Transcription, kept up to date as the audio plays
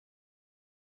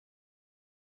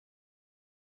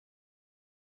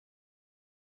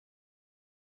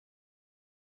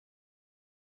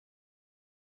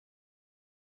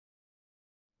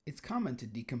It's common to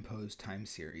decompose time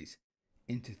series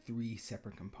into three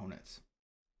separate components: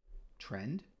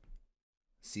 trend,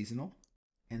 seasonal,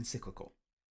 and cyclical.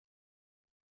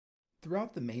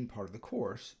 Throughout the main part of the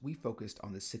course, we focused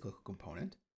on the cyclical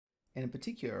component, and in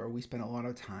particular, we spent a lot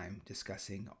of time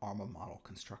discussing ARMA model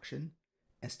construction,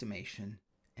 estimation,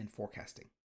 and forecasting.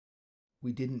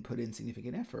 We didn't put in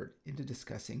significant effort into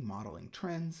discussing modeling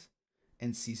trends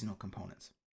and seasonal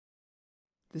components.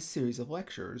 This series of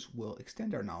lectures will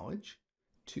extend our knowledge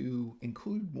to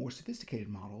include more sophisticated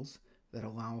models that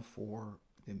allow for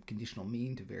the conditional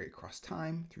mean to vary across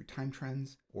time through time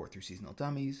trends or through seasonal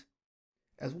dummies,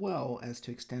 as well as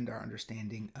to extend our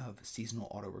understanding of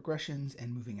seasonal autoregressions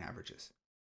and moving averages.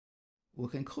 We'll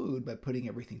conclude by putting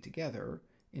everything together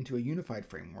into a unified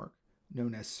framework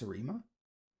known as SARIMA,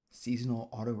 Seasonal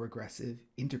Autoregressive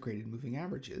Integrated Moving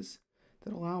Averages,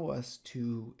 that allow us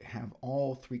to have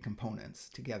all three components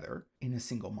together in a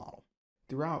single model.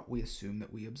 Throughout, we assume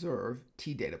that we observe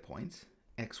t data points,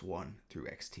 x1 through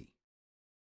xt.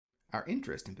 Our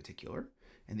interest in particular,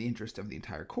 and the interest of the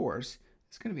entire course,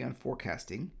 is going to be on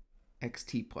forecasting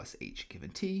xt plus h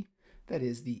given t, that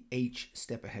is the h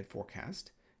step ahead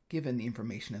forecast, given the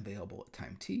information available at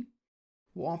time t.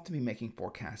 We'll often be making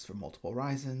forecasts for multiple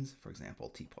horizons, for example,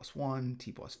 t plus 1,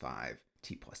 t plus 5,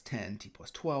 t plus 10, t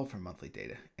plus 12 for monthly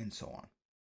data, and so on.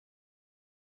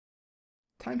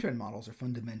 Time trend models are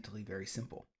fundamentally very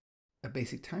simple. A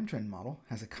basic time trend model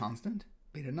has a constant,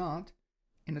 beta naught,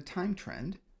 and a time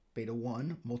trend, beta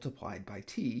 1 multiplied by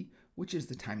t, which is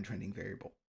the time trending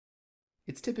variable.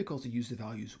 It's typical to use the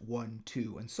values 1,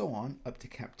 2, and so on up to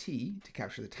cap t to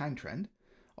capture the time trend,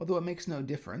 although it makes no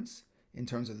difference in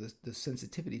terms of the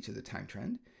sensitivity to the time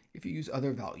trend if you use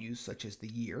other values such as the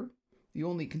year. The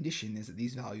only condition is that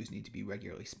these values need to be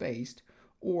regularly spaced,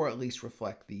 or at least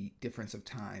reflect the difference of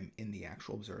time in the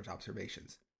actual observed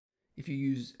observations. If you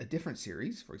use a different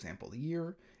series, for example the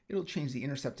year, it'll change the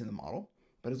intercept in the model,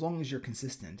 but as long as you're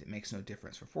consistent, it makes no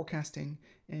difference for forecasting,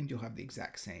 and you'll have the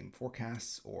exact same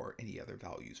forecasts or any other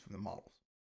values from the models.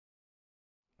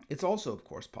 It's also, of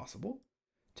course, possible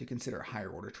to consider higher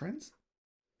order trends.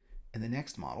 In the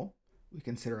next model, we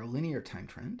consider a linear time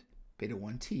trend, beta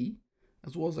 1t,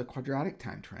 as well as a quadratic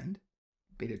time trend,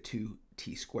 beta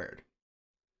 2t squared.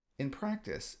 In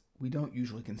practice, we don't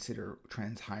usually consider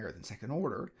trends higher than second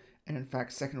order, and in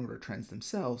fact, second order trends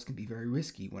themselves can be very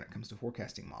risky when it comes to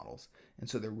forecasting models, and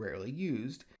so they're rarely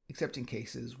used, except in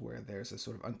cases where there's a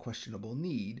sort of unquestionable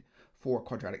need for a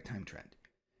quadratic time trend.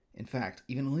 In fact,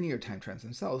 even linear time trends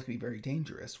themselves can be very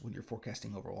dangerous when you're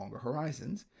forecasting over longer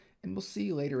horizons, and we'll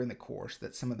see later in the course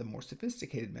that some of the more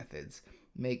sophisticated methods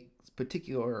make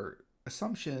particular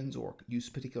assumptions or use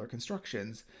particular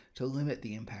constructions to limit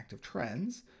the impact of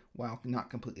trends while not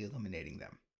completely eliminating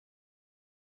them.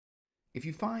 If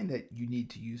you find that you need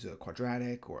to use a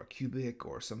quadratic or a cubic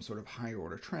or some sort of higher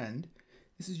order trend,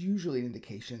 this is usually an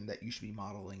indication that you should be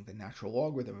modeling the natural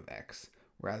logarithm of x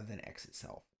rather than x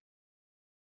itself.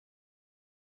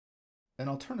 An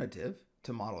alternative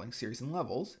to modeling series and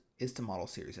levels is to model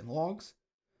series and logs.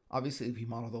 Obviously, if you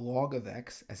model the log of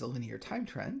x as a linear time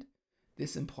trend,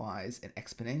 this implies an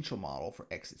exponential model for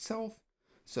x itself,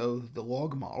 so the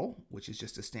log model, which is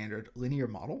just a standard linear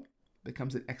model,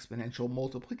 becomes an exponential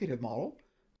multiplicative model,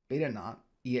 beta naught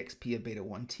exp of beta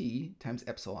 1t times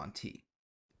epsilon t.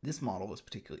 This model is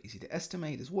particularly easy to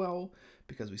estimate as well,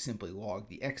 because we simply log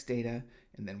the x data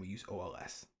and then we use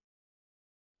OLS.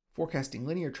 Forecasting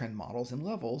linear trend models and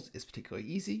levels is particularly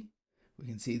easy. We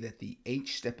can see that the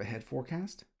h step ahead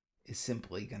forecast is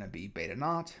simply going to be beta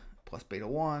naught plus beta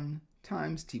 1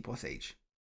 times t plus h.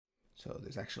 So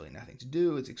there's actually nothing to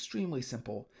do. It's extremely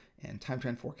simple, and time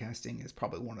trend forecasting is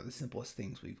probably one of the simplest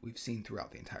things we've seen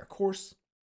throughout the entire course.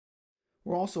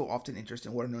 We're also often interested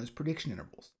in what are known as prediction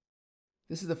intervals.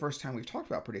 This is the first time we've talked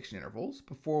about prediction intervals.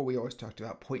 Before, we always talked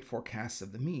about point forecasts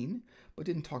of the mean, but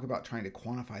didn't talk about trying to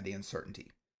quantify the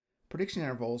uncertainty. Prediction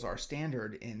intervals are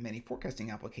standard in many forecasting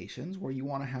applications where you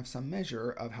want to have some measure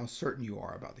of how certain you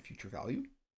are about the future value.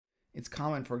 It's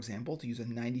common, for example, to use a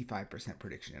 95%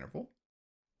 prediction interval.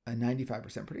 A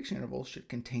 95% prediction interval should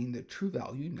contain the true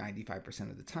value 95%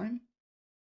 of the time.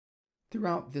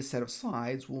 Throughout this set of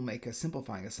slides, we'll make a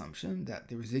simplifying assumption that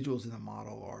the residuals in the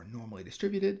model are normally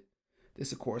distributed.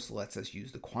 This, of course, lets us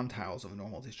use the quantiles of a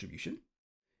normal distribution.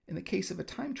 In the case of a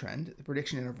time trend, the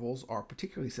prediction intervals are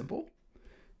particularly simple.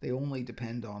 They only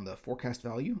depend on the forecast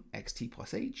value, xt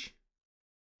plus h,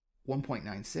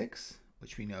 1.96,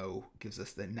 which we know gives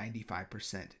us the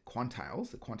 95%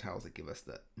 quantiles, the quantiles that give us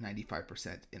the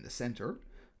 95% in the center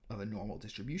of a normal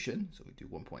distribution. So we do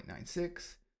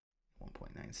 1.96,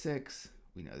 1.96.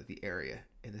 We know that the area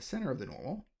in the center of the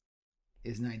normal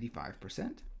is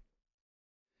 95%.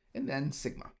 And then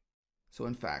sigma. So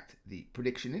in fact, the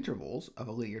prediction intervals of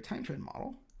a linear time trend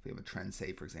model, if we have a trend,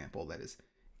 say, for example, that is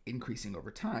increasing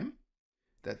over time,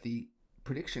 that the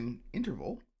prediction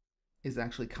interval is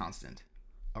actually constant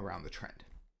around the trend.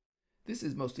 This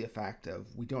is mostly a fact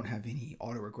of we don't have any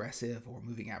autoregressive or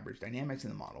moving average dynamics in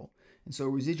the model, and so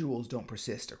residuals don't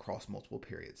persist across multiple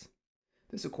periods.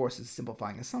 This, of course, is a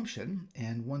simplifying assumption,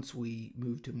 and once we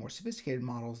move to more sophisticated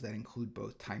models that include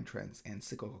both time trends and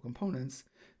cyclical components,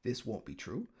 this won't be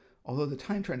true, although the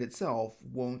time trend itself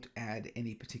won't add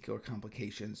any particular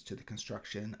complications to the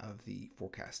construction of the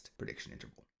forecast prediction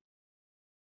interval.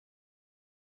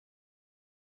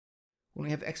 When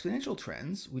we have exponential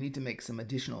trends, we need to make some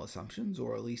additional assumptions,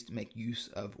 or at least make use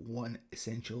of one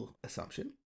essential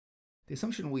assumption. The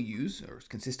assumption we use, or is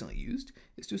consistently used,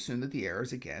 is to assume that the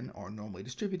errors, again, are normally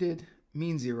distributed,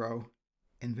 mean zero,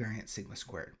 and variance sigma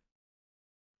squared.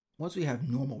 Once we have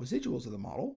normal residuals of the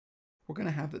model, we're going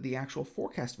to have that the actual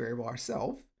forecast variable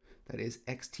ourselves, that is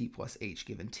xt plus h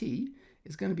given t,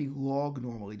 is going to be log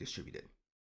normally distributed.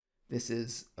 This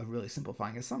is a really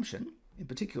simplifying assumption. In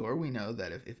particular, we know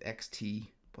that if xt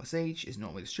plus h is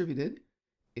normally distributed,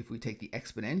 if we take the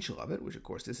exponential of it, which of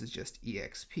course this is just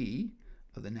exp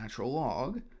of the natural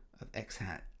log of x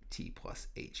hat t plus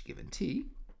h given t,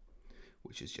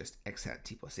 which is just x hat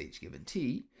t plus h given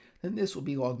t, then this will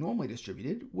be log normally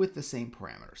distributed with the same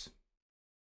parameters.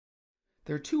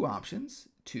 There are two options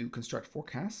to construct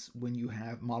forecasts when you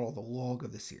have modeled the log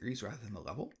of the series rather than the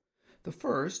level. The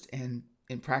first, and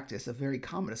in practice a very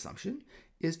common assumption,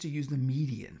 is to use the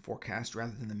median forecast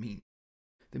rather than the mean.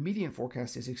 The median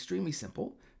forecast is extremely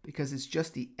simple because it's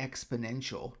just the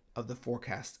exponential of the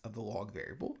forecast of the log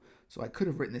variable. So I could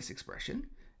have written this expression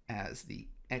as the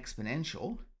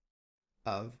exponential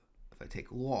of, if I take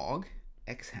log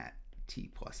x hat t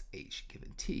plus h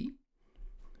given t,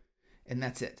 and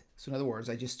that's it. So in other words,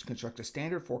 I just construct a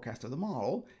standard forecast of the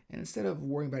model, and instead of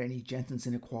worrying about any Jensen's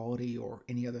inequality or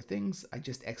any other things, I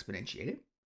just exponentiate it.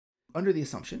 Under the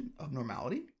assumption of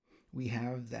normality, we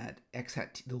have that x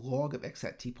hat t, the log of x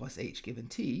hat t plus h given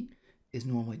t is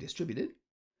normally distributed.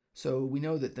 So we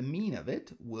know that the mean of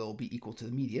it will be equal to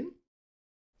the median.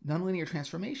 Nonlinear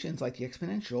transformations like the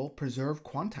exponential preserve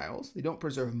quantiles. They don't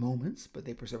preserve moments, but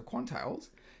they preserve quantiles.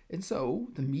 And so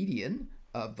the median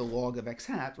of the log of x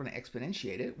hat, when I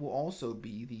exponentiate it, will also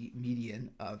be the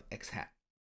median of x hat.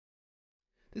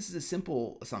 This is a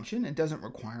simple assumption and doesn't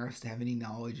require us to have any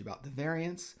knowledge about the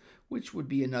variance, which would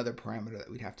be another parameter that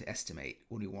we'd have to estimate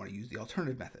when we want to use the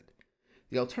alternative method.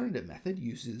 The alternative method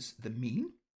uses the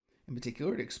mean. In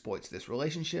particular, it exploits this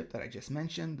relationship that I just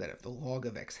mentioned, that if the log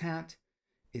of x hat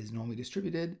is normally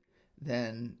distributed,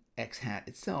 then x hat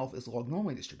itself is log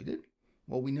normally distributed.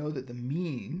 Well, we know that the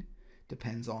mean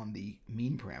depends on the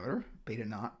mean parameter, beta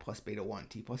naught plus beta 1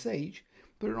 t plus h,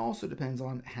 but it also depends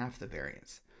on half the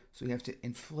variance. So we have to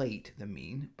inflate the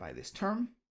mean by this term.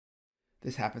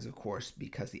 This happens, of course,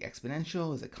 because the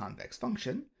exponential is a convex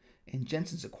function, and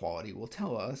Jensen's equality will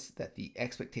tell us that the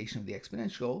expectation of the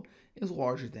exponential is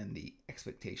larger than the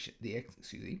expectation,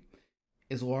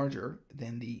 is larger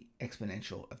than the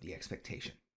exponential of the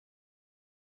expectation.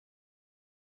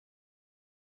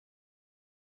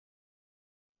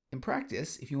 In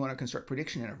practice, if you want to construct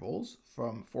prediction intervals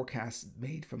from forecasts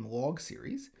made from the log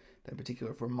series, in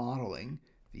particular for modeling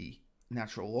the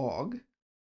natural log,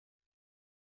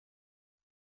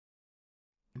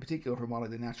 in particular for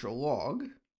modeling the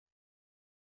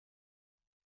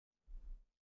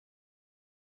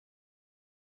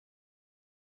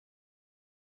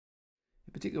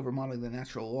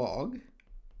natural log,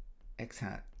 x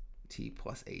hat t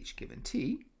plus h given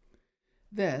t,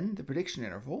 then the prediction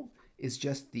interval is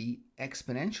just the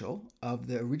exponential of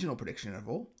the original prediction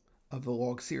interval of the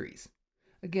log series.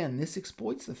 Again, this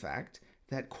exploits the fact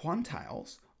that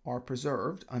quantiles are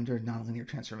preserved under nonlinear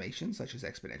transformations such as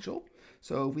exponential.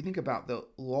 So if we think about the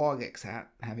log x hat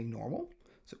having normal,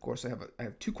 so of course I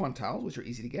have two quantiles, which are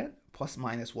easy to get, plus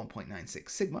minus 1.96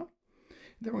 sigma.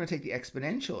 Then we're going to take the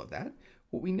exponential of that.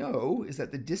 What we know is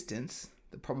that the distance,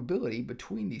 the probability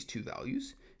between these two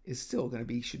values, is still going to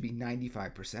be, should be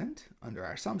 95% under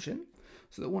our assumption.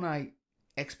 So that when I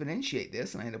exponentiate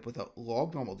this and I end up with a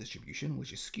log normal distribution,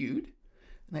 which is skewed,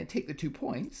 and I take the 2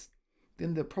 points,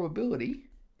 then the probability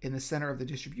in the center of the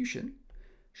distribution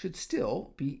should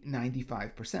still be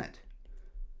 95%.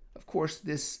 Of course,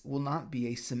 this will not be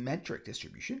a symmetric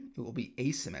distribution. It will be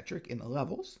asymmetric in the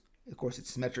levels. Of course,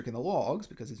 it's symmetric in the logs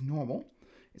because it's normal.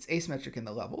 It's asymmetric in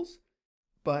the levels.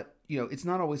 But, it's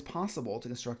not always possible to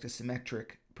construct a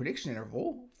symmetric prediction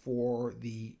interval for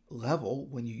the level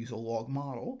when you use a log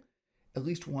model. at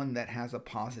least one that has a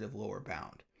positive lower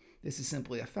bound. This is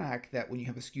simply a fact that when you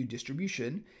have a skewed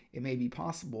distribution, it may be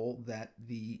possible that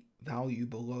the value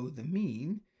below the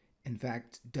mean, in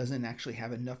fact, doesn't actually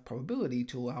have enough probability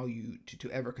to allow you to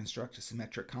ever construct a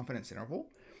symmetric confidence interval.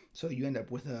 So you end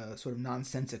up with a sort of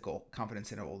nonsensical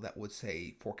confidence interval that would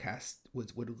say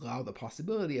would allow the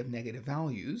possibility of negative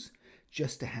values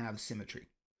just to have symmetry.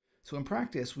 So in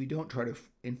practice, we don't try to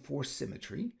enforce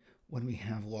symmetry when we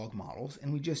have log models,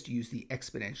 and we just use the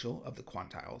exponential of the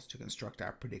quantiles to construct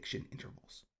our prediction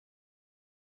intervals.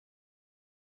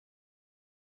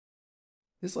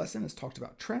 This lesson has talked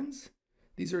about trends.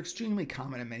 These are extremely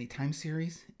common in many time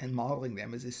series, and modeling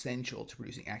them is essential to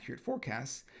producing accurate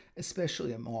forecasts,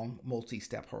 especially along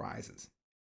multi-step horizons.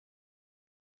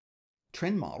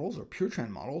 Trend models, or pure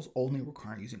trend models, only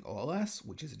require using OLS,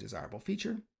 which is a desirable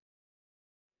feature.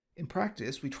 In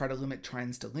practice, we try to limit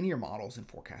trends to linear models in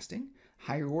forecasting.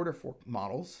 In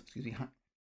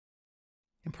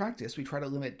practice, we try to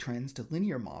limit trends to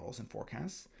linear models in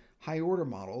forecasts. High-order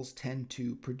models tend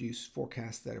to produce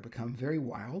forecasts that have become very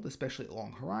wild, especially at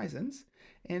long horizons.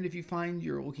 And if you find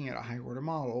you're looking at a high-order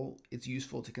model, it's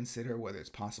useful to consider whether it's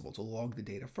possible to log the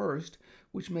data first,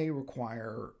 which may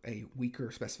require a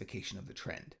weaker specification of the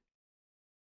trend.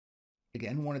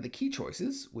 Again, one of the key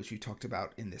choices, which we talked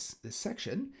about in this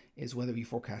section, is whether you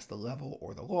forecast the level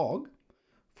or the log.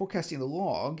 Forecasting the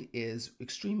log is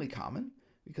extremely common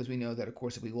because we know that, of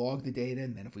course, if we log the data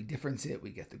and then if we difference it, we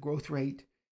get the growth rate.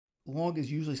 Log is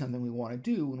usually something we want to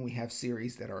do when we have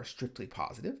series that are strictly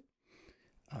positive.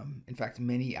 In fact,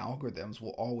 many algorithms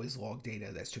will always log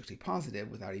data that's strictly positive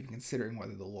without even considering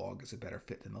whether the log is a better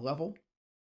fit than the level.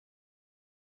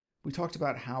 We talked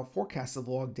about how forecasts of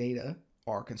log data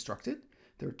are constructed.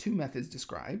 There are two methods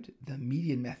described, the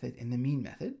median method and the mean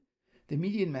method. The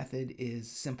median method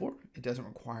is simpler. It doesn't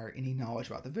require any knowledge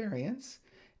about the variance,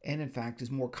 and in fact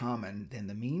is more common than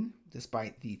the mean,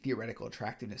 despite the theoretical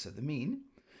attractiveness of the mean.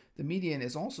 The median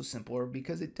is also simpler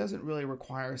because it doesn't really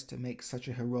require us to make such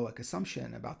a heroic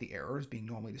assumption about the errors being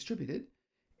normally distributed.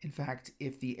 In fact,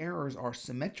 if the errors are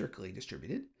symmetrically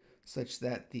distributed, such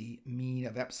that the mean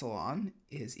of epsilon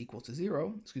is equal to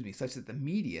 0, such that the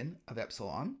median of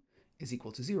epsilon is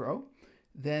equal to 0,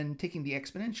 then taking the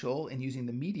exponential and using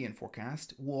the median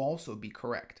forecast will also be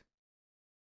correct.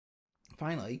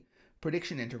 Finally,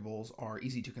 prediction intervals are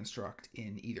easy to construct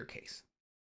in either case.